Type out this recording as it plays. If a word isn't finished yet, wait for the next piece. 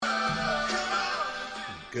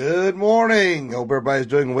Good morning. Hope everybody's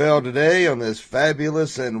doing well today on this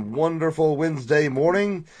fabulous and wonderful Wednesday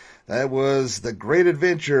morning. That was The Great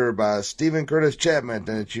Adventure by Stephen Curtis Chapman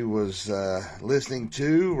that you was listening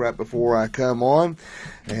to right before I come on.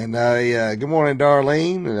 And good morning,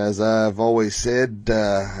 Darlene. And as I've always said,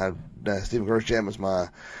 Stephen Curtis Chapman's my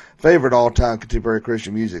favorite all-time contemporary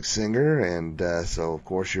Christian music singer, and so of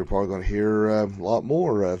course you're probably going to hear a lot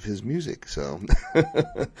more of his music. So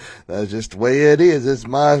that's just the way it is. It's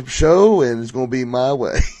my show, and it's going to be my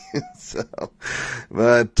way.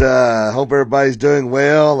 But hope everybody's doing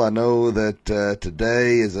well. I know that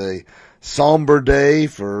today is a somber day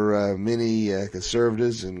for many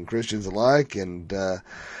conservatives and Christians alike, and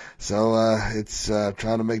so it's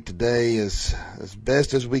trying to make today as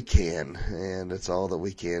best as we can, and that's all that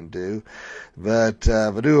we can do. But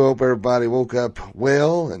I do hope everybody woke up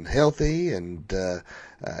well and healthy and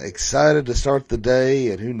excited to start the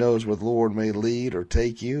day, and who knows where the Lord may lead or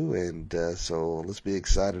take you, and so let's be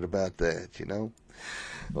excited about that, you know.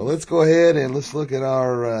 Well, let's go ahead and let's look at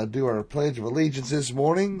our do our Pledge of Allegiance this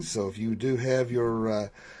morning. So if you do have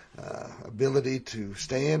your ability to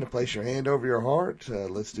stand and place your hand over your heart,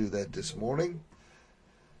 let's do that this morning.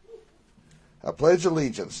 I pledge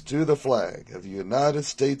allegiance to the flag of the United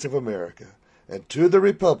States of America and to the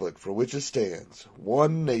republic for which it stands,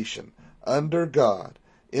 one nation, under God,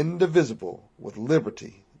 indivisible, with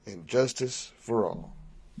liberty and justice for all.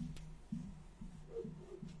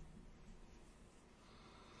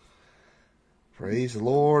 Praise the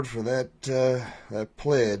Lord for that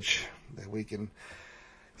pledge, that we can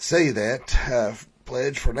say that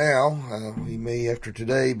pledge for now. We may after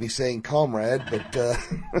today be saying comrade, but that's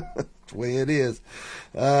the way it is.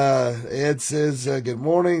 Ed says, good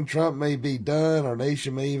morning. Trump may be done, our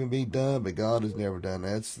nation may even be done, but God is never done.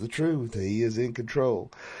 That's the truth. He is in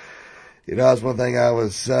control. You know, that's one thing I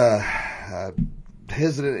was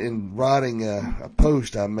hesitant in writing a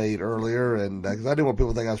post I made earlier, and because I didn't want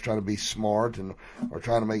people to think I was trying to be smart or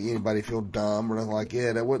trying to make anybody feel dumb or nothing like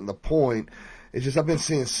that. That wasn't the point. It's just I've been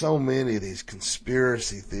seeing so many of these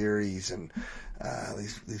conspiracy theories and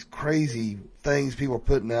these crazy things people are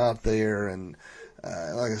putting out there. And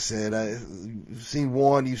like I said, you've seen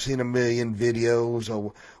one, you've seen a million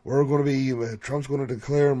videos. We're going to be Trump's going to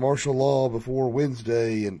declare martial law before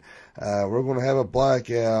Wednesday, and we're going to have a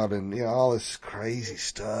blackout, and you know all this crazy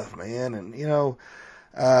stuff, man. And you know,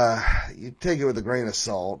 you take it with a grain of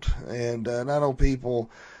salt, and not all people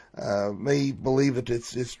may believe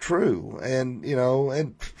it's true, and you know,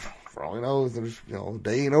 and for all you know, there's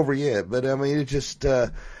day ain't over yet. But I mean, it just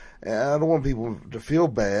I don't want people to feel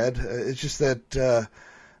bad. It's just that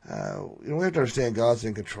we have to understand God's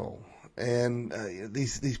in control, and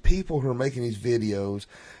these people who are making these videos,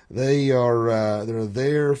 they're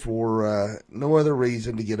there for no other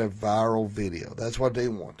reason to get a viral video. That's what they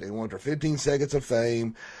want. They want their 15 seconds of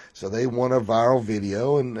fame, so they want a viral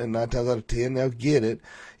video, and 9 times out of 10 they'll get it.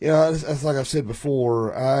 You know, it's like I've said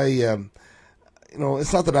before.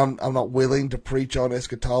 It's not that I'm not willing to preach on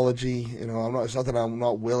eschatology. It's not that I'm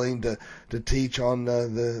not willing to teach on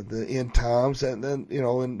the end times, and then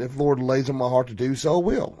and if the Lord lays on my heart to do so, I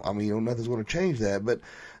will. I mean, nothing's going to change that. But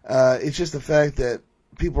it's just the fact that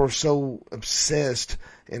people are so obsessed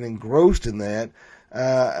and engrossed in that.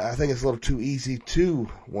 I think it's a little too easy to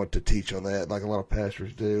want to teach on that, like a lot of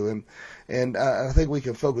pastors do, and I think we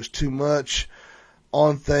can focus too much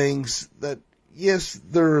on things that, yes,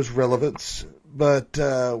 there's relevance, but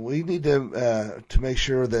we need to make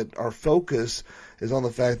sure that our focus is on the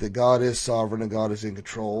fact that God is sovereign and God is in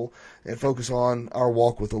control, and focus on our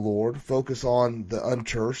walk with the Lord, focus on the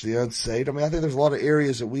unchurched, the unsaved. I mean, I think there's a lot of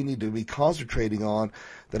areas that we need to be concentrating on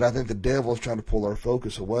that I think the devil is trying to pull our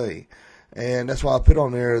focus away. And that's why I put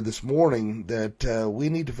on there this morning that we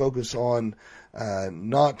need to focus on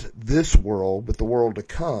not this world, but the world to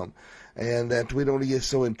come. And that we don't get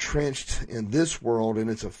so entrenched in this world and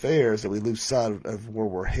its affairs that we lose sight of where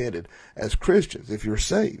we're headed as Christians, if you're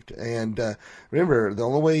saved. And remember, the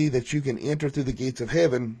only way that you can enter through the gates of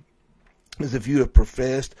heaven is if you have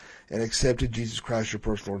professed and accepted Jesus Christ, your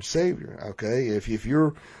personal Lord and Savior. Okay? If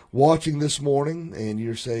you're watching this morning and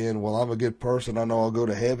you're saying, well, I'm a good person, I know I'll go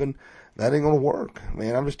to heaven, that ain't going to work.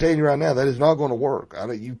 Man, I'm just telling you right now, that is not going to work.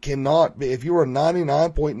 You cannot be, if you are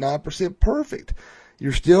 99.9% perfect,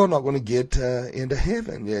 you're still not going to get into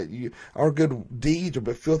heaven. Our good deeds are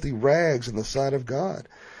but filthy rags in the sight of God.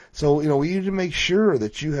 So, we need to make sure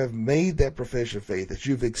that you have made that profession of faith, that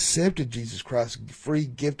you've accepted Jesus Christ's free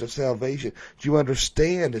gift of salvation, that you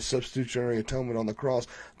understand his substitutionary atonement on the cross.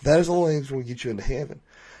 That is the only thing that's going to get you into heaven.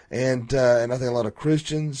 And I think a lot of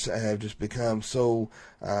Christians have just become so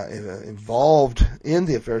involved in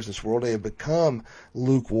the affairs of this world, they have become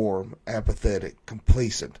lukewarm, apathetic,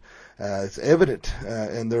 complacent. It's evident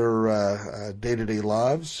in their day-to-day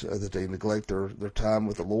lives that they neglect their time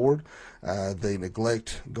with the Lord. They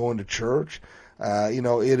neglect going to church.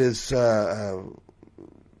 It is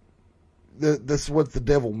that's what the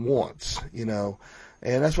devil wants,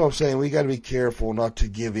 And that's what I'm saying. We got to be careful not to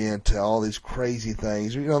give in to all these crazy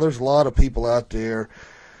things. There's a lot of people out there,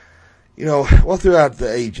 throughout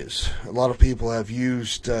the ages, a lot of people have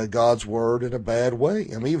used God's word in a bad way.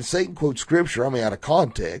 I mean, even Satan quotes scripture, out of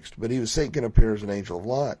context, but even Satan can appear as an angel of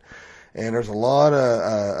light. And there's a lot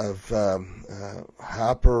of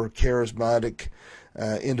hyper charismatic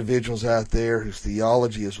individuals out there whose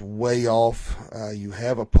theology is way off. You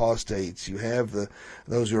have apostates. You have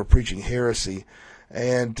those who are preaching heresy.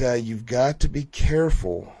 And you've got to be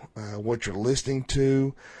careful what you're listening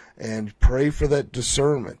to, and pray for that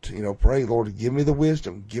discernment. Pray, Lord, give me the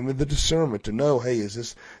wisdom, give me the discernment to know, hey,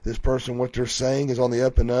 is this person, what they're saying is on the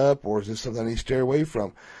up and up, or is this something I need to stay away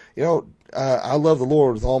from? I love the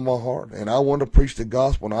Lord with all my heart, and I want to preach the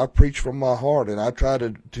gospel, and I preach from my heart, and I try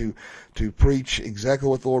to preach exactly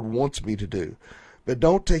what the Lord wants me to do. But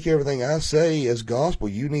don't take everything I say as gospel.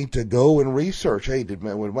 You need to go and research. Hey,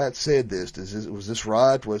 when Matt said this, was this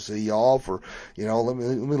right? Was he off? Or, let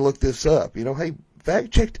me look this up. Hey,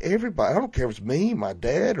 fact checked everybody. I don't care if it's me, my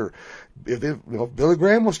dad, or if Billy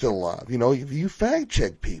Graham was still alive. You fact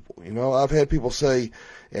check people. I've had people say,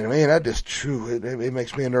 and man, it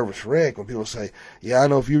makes me a nervous wreck when people say, yeah, I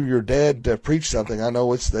know if your dad preached something, I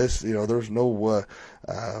know it's this. There's no,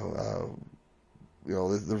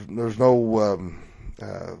 there's no,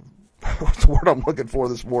 what's the word I'm looking for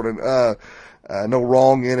this morning? No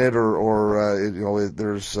wrong in it, or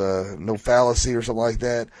there's no fallacy or something like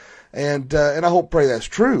that. And I pray that's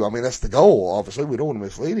true. I mean, that's the goal. Obviously, we don't want to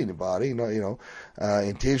mislead anybody,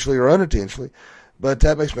 intentionally or unintentionally. But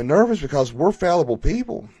that makes me nervous because we're fallible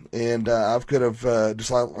people. And I could have, just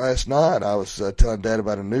like last night, I was telling Dad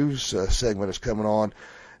about a news segment that's coming on.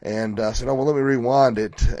 And I said, let me rewind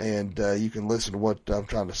it, and you can listen to what I'm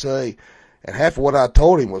trying to say. And half of what I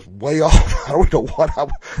told him was way off. I don't know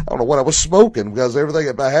what I was smoking, because everything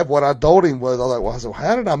about half what I told him was, I was like, well, so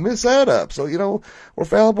how did I mess that up? So, we're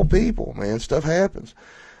fallible people, man. Stuff happens.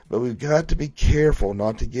 But we've got to be careful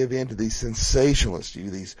not to give in to these sensationalists,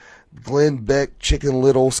 these Glenn Beck, Chicken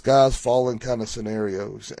Little, skies falling kind of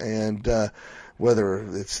scenarios. And whether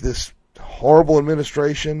it's this horrible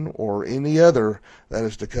administration or any other that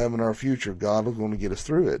is to come in our future, God is going to get us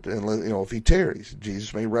through it. And if He tarries,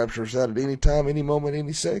 Jesus may rapture us out at any time, any moment,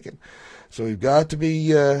 any second. So we've got to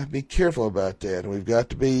be careful about that, and we've got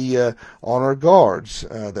to be on our guards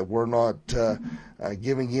that we're not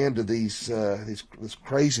giving in to this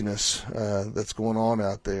craziness that's going on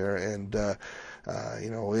out there. And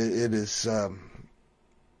it is.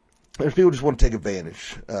 There's people who just want to take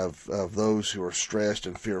advantage of those who are stressed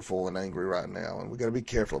and fearful and angry right now, and we've got to be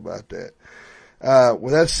careful about that.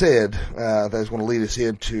 With that said, that's going to lead us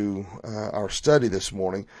into our study this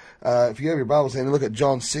morning. If you have your Bibles handy, look at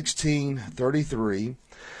John 16:33.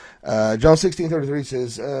 John 16:33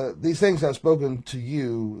 says, "These things I've spoken to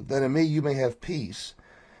you, that in me you may have peace.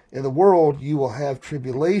 In the world you will have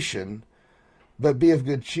tribulation, but be of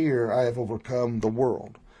good cheer. I have overcome the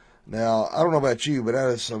world." Now, I don't know about you, but that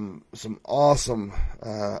is some awesome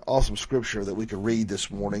scripture that we could read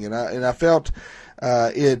this morning, and I felt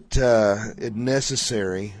it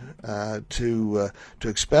necessary to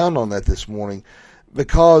expound on that this morning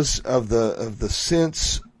because of the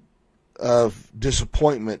sense of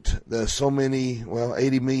disappointment that so many,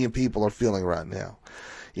 80 million people are feeling right now.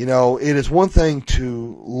 It is one thing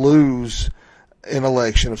to lose an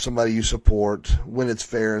election of somebody you support when it's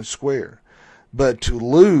fair and square. But to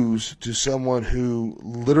lose to someone who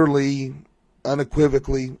literally,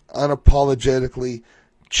 unequivocally, unapologetically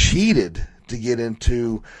cheated to get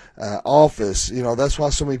into office, that's why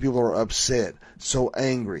so many people are upset, so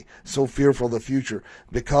angry, so fearful of the future,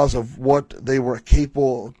 because of what they were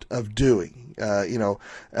capable of doing. As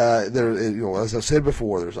I said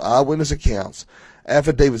before, there's eyewitness accounts,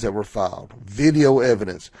 affidavits that were filed, video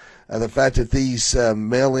evidence. The fact that these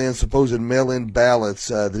supposed mail-in ballots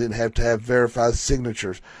that didn't have to have verified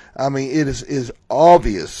signatures. I mean, it is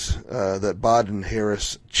obvious that Biden and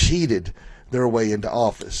Harris cheated their way into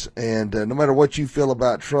office. And no matter what you feel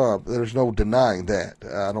about Trump, there's no denying that.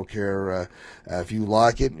 I don't care if you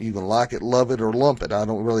like it. You can like it, love it, or lump it. I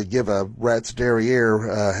don't really give a rat's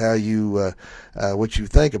derriere how you what you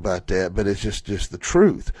think about that, but it's just the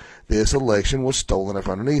truth. This election was stolen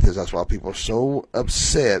from underneath us. That's why people are so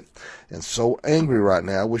upset and so angry right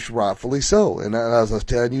now, which rightfully so. And as I was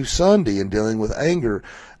telling you Sunday, in dealing with anger,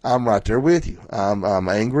 I'm right there with you. I'm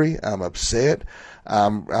angry. I'm upset.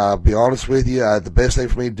 I'll be honest with you, the best thing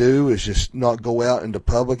for me to do is just not go out into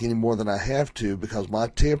public any more than I have to, because my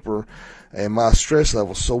temper and my stress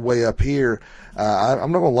level is so way up here.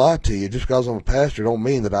 I'm not going to lie to you. Just because I'm a pastor don't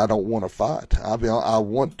mean that I don't want to fight. I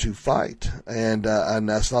want to fight, and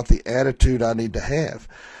that's not the attitude I need to have.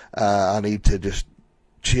 I need to just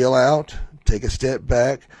chill out, take a step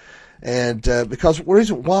back. And because why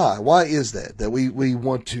is that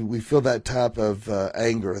we feel that type of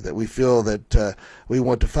anger, that we feel that we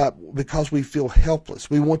want to fight? Because we feel helpless.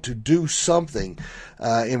 We want to do something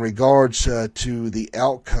in regards to the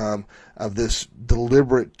outcome of this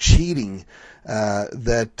deliberate cheating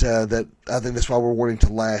that I think that's why we're wanting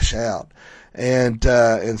to lash out. And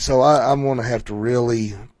so I'm going to have to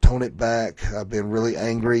really tone it back. I've been really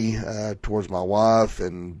angry towards my wife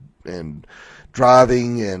and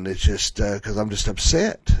driving, and it's just because I'm just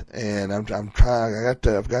upset, and I'm trying.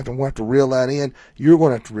 I've got to reel that in. You're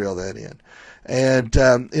going to have to reel that in, and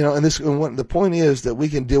the point is that we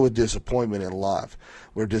can deal with disappointment in life.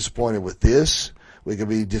 We're disappointed with this. We can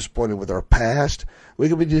be disappointed with our past. We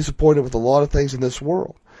can be disappointed with a lot of things in this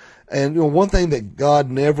world. And one thing that God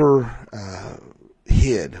never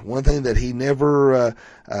hid, one thing that He never,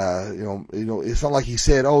 it's not like He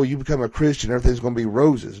said, "Oh, you become a Christian, everything's going to be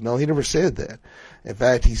roses." No, He never said that. In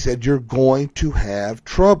fact, He said, "You're going to have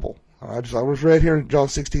trouble." I was read here in John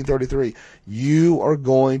 16:33. You are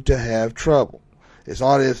going to have trouble. It's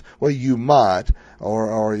not as, well, you might,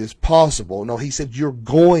 or it's possible. No, He said, you're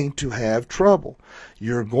going to have trouble.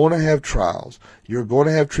 You're going to have trials. You're going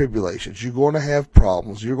to have tribulations. You're going to have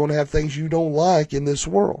problems. You're going to have things you don't like in this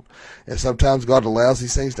world. And sometimes God allows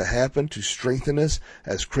these things to happen to strengthen us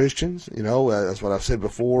as Christians. That's what I've said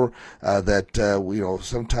before, that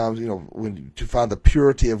sometimes, to find the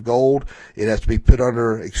purity of gold, it has to be put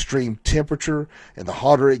under extreme temperature. And the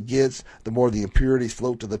hotter it gets, the more the impurities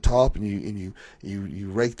float to the top, and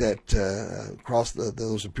you rake that across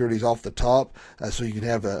those impurities off the top, so you can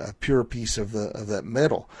have a pure piece of that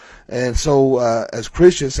metal. And so as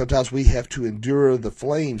Christians, sometimes we have to endure the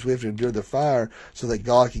flames, we have to endure the fire, so that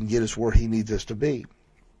God can get us where He needs us to be.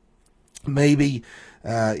 Maybe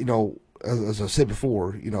as I said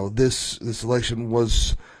before, this election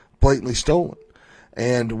was blatantly stolen,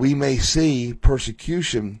 and we may see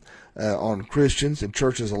persecution on Christians and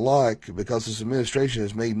churches alike, because this administration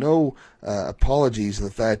has made no apologies in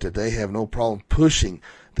the fact that they have no problem pushing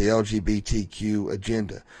the LGBTQ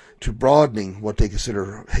agenda, to broadening what they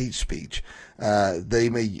consider hate speech. They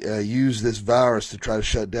may use this virus to try to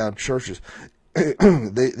shut down churches.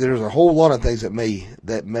 There's a whole lot of things that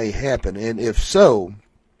may happen, and if so,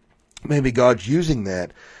 maybe God's using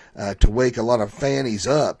that to wake a lot of fannies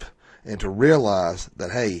up and to realize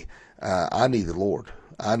that, hey, I need the Lord.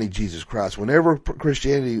 I need Jesus Christ. Whenever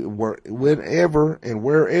and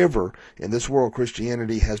wherever in this world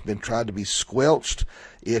Christianity has been tried to be squelched,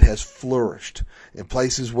 it has flourished. In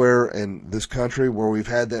places in this country where we've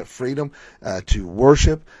had that freedom to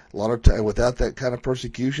worship, a lot of time without that kind of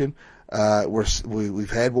persecution,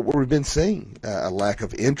 we've had what we've been seeing, a lack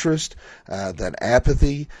of interest, that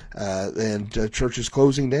apathy, and churches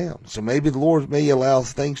closing down. So maybe the Lord may allow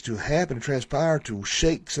things to happen, to transpire, to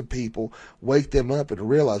shake some people, wake them up, and to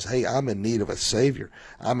realize, hey, I'm in need of a Savior.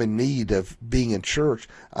 I'm in need of being in church.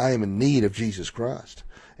 I am in need of Jesus Christ.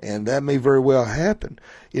 And that may very well happen.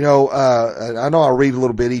 I know I read a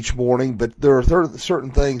little bit each morning, but there are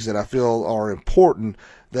certain things that I feel are important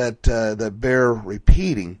that bear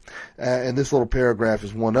repeating. And this little paragraph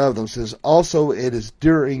is one of them. It says, also, it is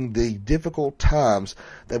during the difficult times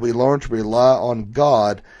that we learn to rely on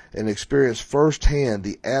God and experience firsthand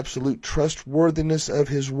the absolute trustworthiness of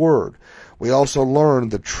His Word. We also learn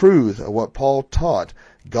the truth of what Paul taught.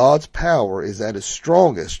 God's power is at its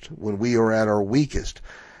strongest when we are at our weakest.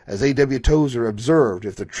 As A.W. Tozer observed,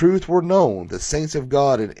 if the truth were known, the saints of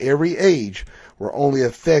God in every age were only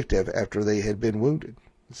effective after they had been wounded.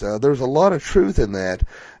 So there's a lot of truth in that,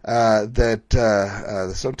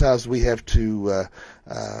 sometimes we have to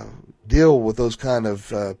deal with those kind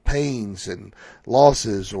of pains and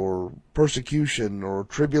losses or persecution or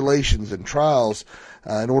tribulations and trials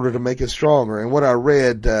in order to make us stronger. And what I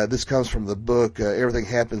read, this comes from the book Everything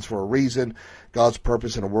Happens for a Reason. God's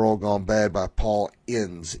Purpose in a World Gone Bad by Paul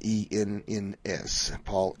Enns, E-N-N-S,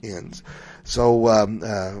 Paul Enns. So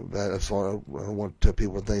that's what I want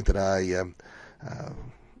people to think that I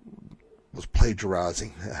was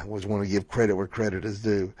plagiarizing. I always want to give credit where credit is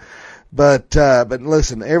due. But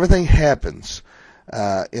listen, everything happens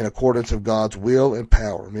in accordance of God's will and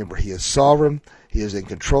power. Remember, He is sovereign. He is in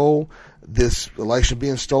control. This election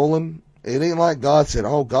being stolen, it ain't like God said,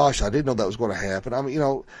 oh gosh, I didn't know that was going to happen. I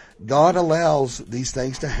mean, God allows these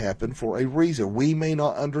things to happen for a reason. We may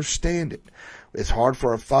not understand it. It's hard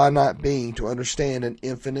for a finite being to understand an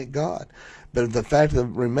infinite God. But the fact that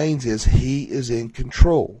remains is He is in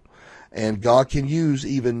control. And God can use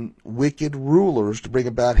even wicked rulers to bring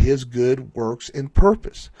about His good works and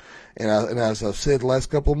purpose. And as I've said the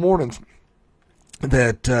last couple of mornings,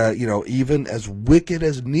 that, even as wicked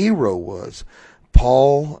as Nero was,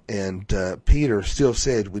 Paul and Peter still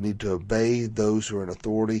said we need to obey those who are in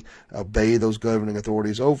authority, obey those governing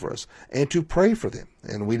authorities over us, and to pray for them.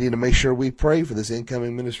 And we need to make sure we pray for this incoming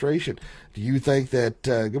administration. Do you think that,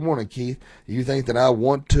 good morning, Keith, do you think that I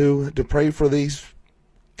want to pray for these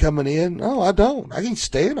coming in? No, I don't. I can't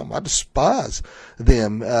stand them. I despise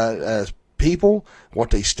them as people, what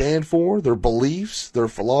they stand for, their beliefs, their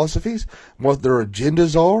philosophies, what their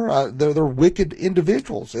agendas are. They're wicked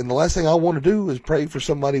individuals, and the last thing I want to do is pray for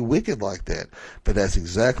somebody wicked like that. But that's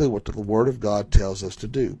exactly what the Word of God tells us to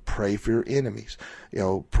do. Pray for your enemies.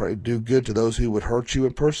 Pray, do good to those who would hurt you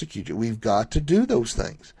and persecute you. We've got to do those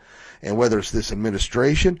things. And whether it's this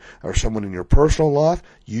administration or someone in your personal life,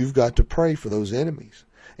 you've got to pray for those enemies.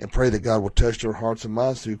 And pray that God will touch their hearts and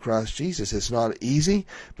minds through Christ Jesus. It's not easy,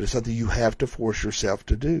 but it's something you have to force yourself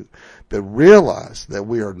to do. But realize that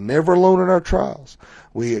we are never alone in our trials.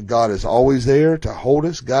 God is always there to hold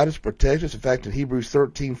us, guide us, protect us. In fact, in Hebrews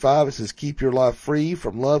 13:5, it says, keep your life free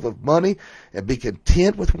from love of money and be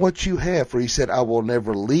content with what you have. For He said, I will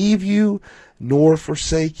never leave you nor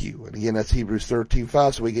forsake you. And again, that's Hebrews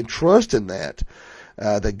 13:5, so we can trust in that.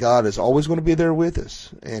 That God is always going to be there with us,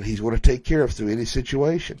 and He's going to take care of us through any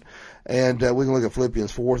situation. And we can look at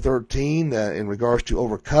Philippians 4:13 in regards to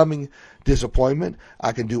overcoming disappointment.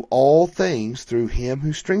 I can do all things through Him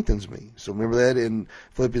who strengthens me. So remember that in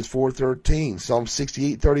Philippians 4:13. Psalm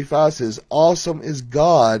 68:35 says, awesome is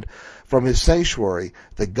God from His sanctuary,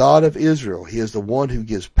 the God of Israel. He is the one who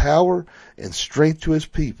gives power and strength to His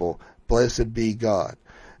people. Blessed be God.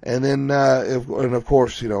 And then, and of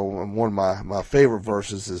course, one of my favorite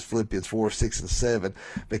verses is Philippians 4:6 and 7,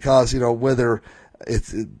 because, whether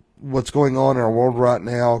what's going on in our world right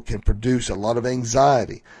now can produce a lot of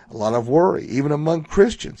anxiety, a lot of worry, even among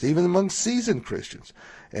Christians, even among seasoned Christians.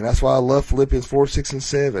 And that's why I love Philippians 4:6 and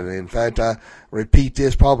 7. In fact, I repeat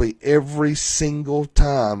this probably every single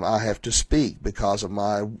time I have to speak because of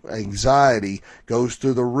my anxiety goes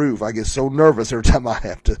through the roof. I get so nervous every time I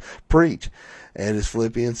have to preach. And as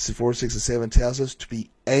Philippians 4:6 and 7 tells us, to be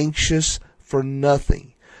anxious for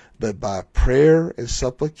nothing, but by prayer and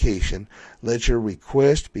supplication, let your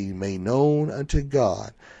request be made known unto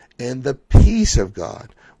God, and the peace of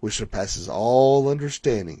God, which surpasses all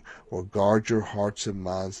understanding, will guard your hearts and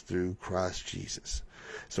minds through Christ Jesus.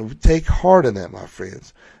 So take heart in that, my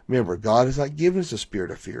friends. Remember, God has not given us a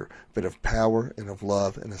spirit of fear, but of power and of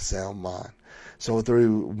love and a sound mind. So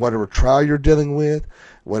through whatever trial you're dealing with,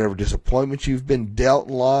 whatever disappointment you've been dealt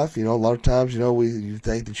in life, a lot of times, you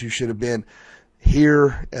think that you should have been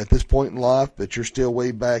here at this point in life, but you're still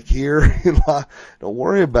way back here in life. Don't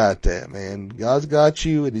worry about that, man. God's got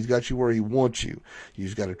you, and He's got you where He wants you. You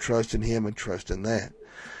just got to trust in Him and trust in that.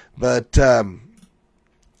 But,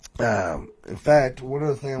 in fact, one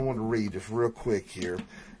other thing I want to read just real quick here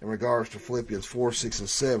in regards to Philippians 4:6 and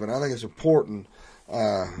 7. I think it's important,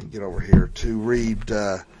 get over here, to read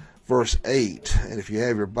verse 8. And if you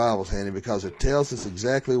have your Bibles handy, because it tells us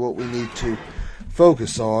exactly what we need to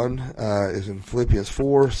focus on, is in Philippians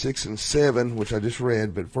 4:6 and 7, which I just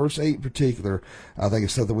read. But verse 8 in particular, I think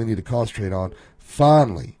is something we need to concentrate on.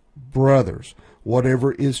 Finally, brothers,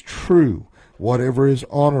 whatever is true, whatever is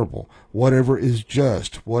honorable, whatever is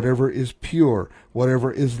just, whatever is pure,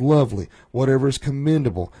 whatever is lovely, whatever is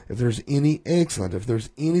commendable, if there's any excellent, if there's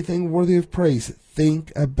anything worthy of praise,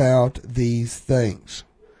 think about these things.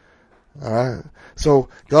 All right. So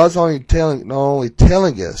God's not only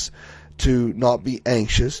telling us to not be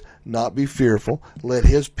anxious, not be fearful, let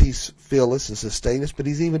His peace fill us and sustain us, but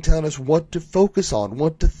He's even telling us what to focus on,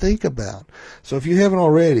 what to think about. So if you haven't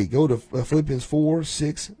already, go to Philippians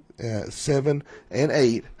 4:6, 7, and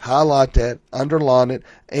 8, highlight that, underline it,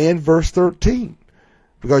 and verse 13.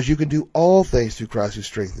 Because you can do all things through Christ who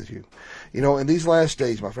strengthens you. In these last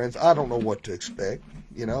days, my friends, I don't know what to expect.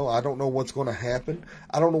 I don't know what's going to happen.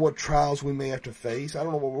 I don't know what trials we may have to face. I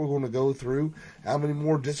don't know what we're going to go through, how many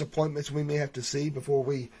more disappointments we may have to see before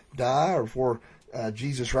we die or before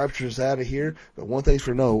Jesus raptures us out of here. But one thing's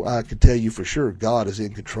for no, I can tell you for sure, God is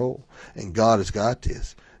in control, and God has got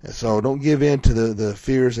this. And so don't give in to the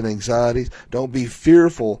fears and anxieties. Don't be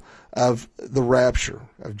fearful of the rapture,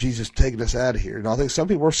 of Jesus taking us out of here. And I think some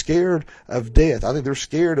people are scared of death. I think they're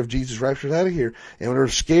scared of Jesus rapturing us out of here. And when they're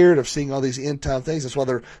scared of seeing all these end time things, that's why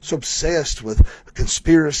they're so obsessed with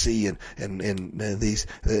conspiracy and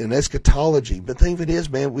eschatology. But the thing of it is,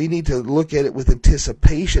 man, we need to look at it with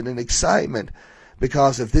anticipation and excitement,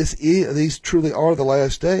 because if these truly are the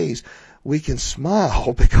last days, we can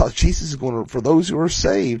smile, because Jesus is going to, for those who are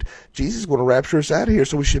saved, Jesus is going to rapture us out of here.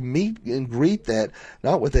 So we should meet and greet that,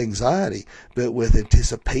 not with anxiety, but with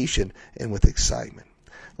anticipation and with excitement.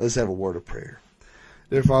 Let's have a word of prayer.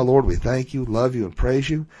 Dear Father, Lord, we thank you, love you, and praise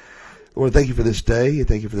you. Lord, thank you for this day, and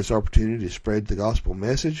thank you for this opportunity to spread the gospel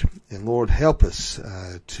message. And Lord, help us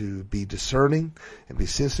to be discerning and be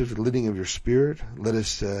sensitive to the leading of your Spirit. Let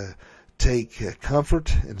us take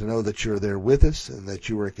comfort and to know that you're there with us and that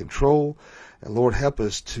you are in control. And Lord, help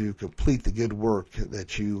us to complete the good work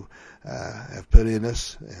that you have put in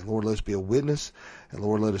us. And Lord, let us be a witness. And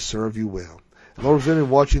Lord, let us serve you well. And Lord, if there's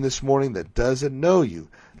anyone watching this morning that doesn't know you,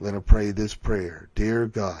 let them pray this prayer. Dear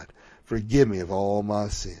God, forgive me of all my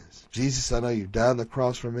sins. Jesus, I know you died on the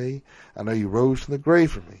cross for me. I know you rose from the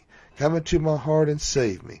grave for me. Come into my heart and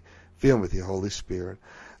save me. Fill me with your Holy Spirit.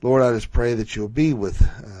 Lord, I just pray that you'll be with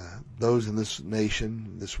those in this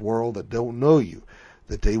nation, this world that don't know you,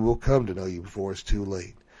 that they will come to know you before it's too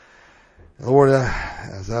late. Lord,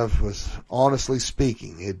 as I was honestly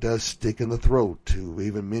speaking, it does stick in the throat to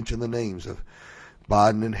even mention the names of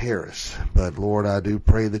Biden and Harris. But Lord, I do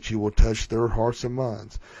pray that you will touch their hearts and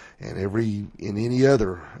minds, and any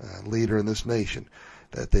other leader in this nation,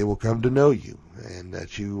 that they will come to know you, and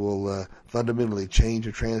that you will fundamentally change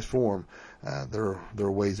and transform their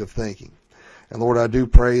ways of thinking. And Lord, I do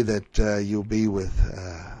pray that you'll be with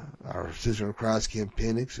our sister in Christ, Kim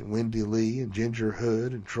Penix, and Wendy Lee, and Ginger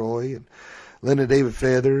Hood, and Troy, and Linda David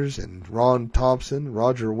Feathers, and Ron Thompson,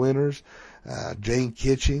 Roger Winters, Jane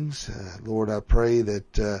Kitchings. Lord, I pray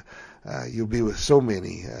that you'll be with so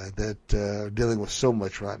many that are dealing with so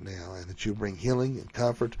much right now, and that you bring healing and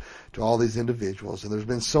comfort to all these individuals. And there's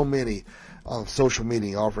been so many on social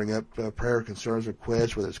media offering up prayer concerns,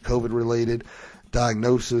 requests, whether it's COVID-related,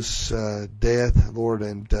 diagnosis, death, Lord,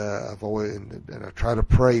 and I try to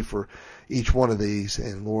pray for each one of these,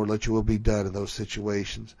 and Lord, let your will be done in those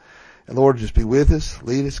situations. And Lord, just be with us,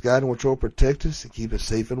 lead us, guide, and watch over, protect us, and keep us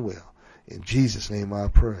safe and well. In Jesus' name I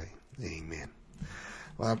pray. Amen.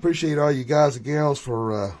 Well, I appreciate all you guys and gals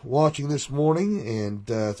for watching this morning, and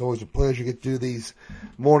it's always a pleasure to get to do these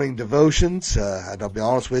morning devotions. I'll be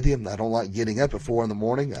honest with you, I don't like getting up at 4 in the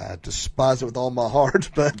morning. I despise it with all my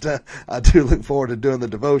heart, but I do look forward to doing the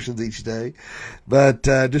devotions each day. But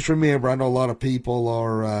just remember, I know a lot of people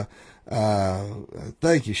are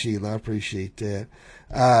thank you, Sheila. I appreciate that.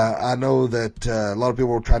 I know that a lot of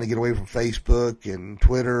people are trying to get away from Facebook and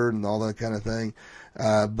Twitter and all that kind of thing.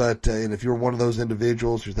 But if you're one of those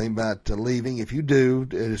individuals who's thinking about leaving, if you do,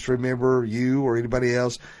 just remember, you or anybody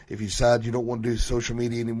else, if you decide you don't want to do social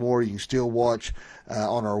media anymore, you can still watch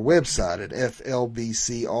on our website at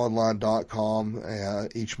flbconline.com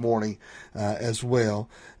each morning as well.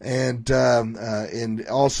 And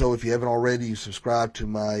also, if you haven't already, you subscribe to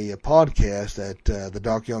my podcast at the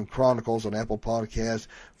Doc Young Chronicles on Apple Podcasts,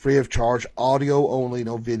 free of charge, audio only,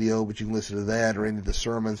 no video, but you can listen to that or any of the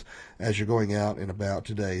sermons as you're going out and about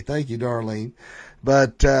today. Thank you, Darlene.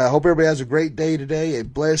 But I hope everybody has a great day today, a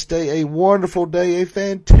blessed day, a wonderful day, a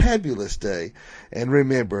fantabulous day. And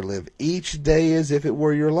remember, live each day as if it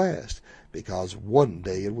were your last, because one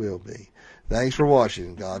day it will be. Thanks for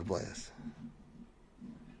watching. God bless.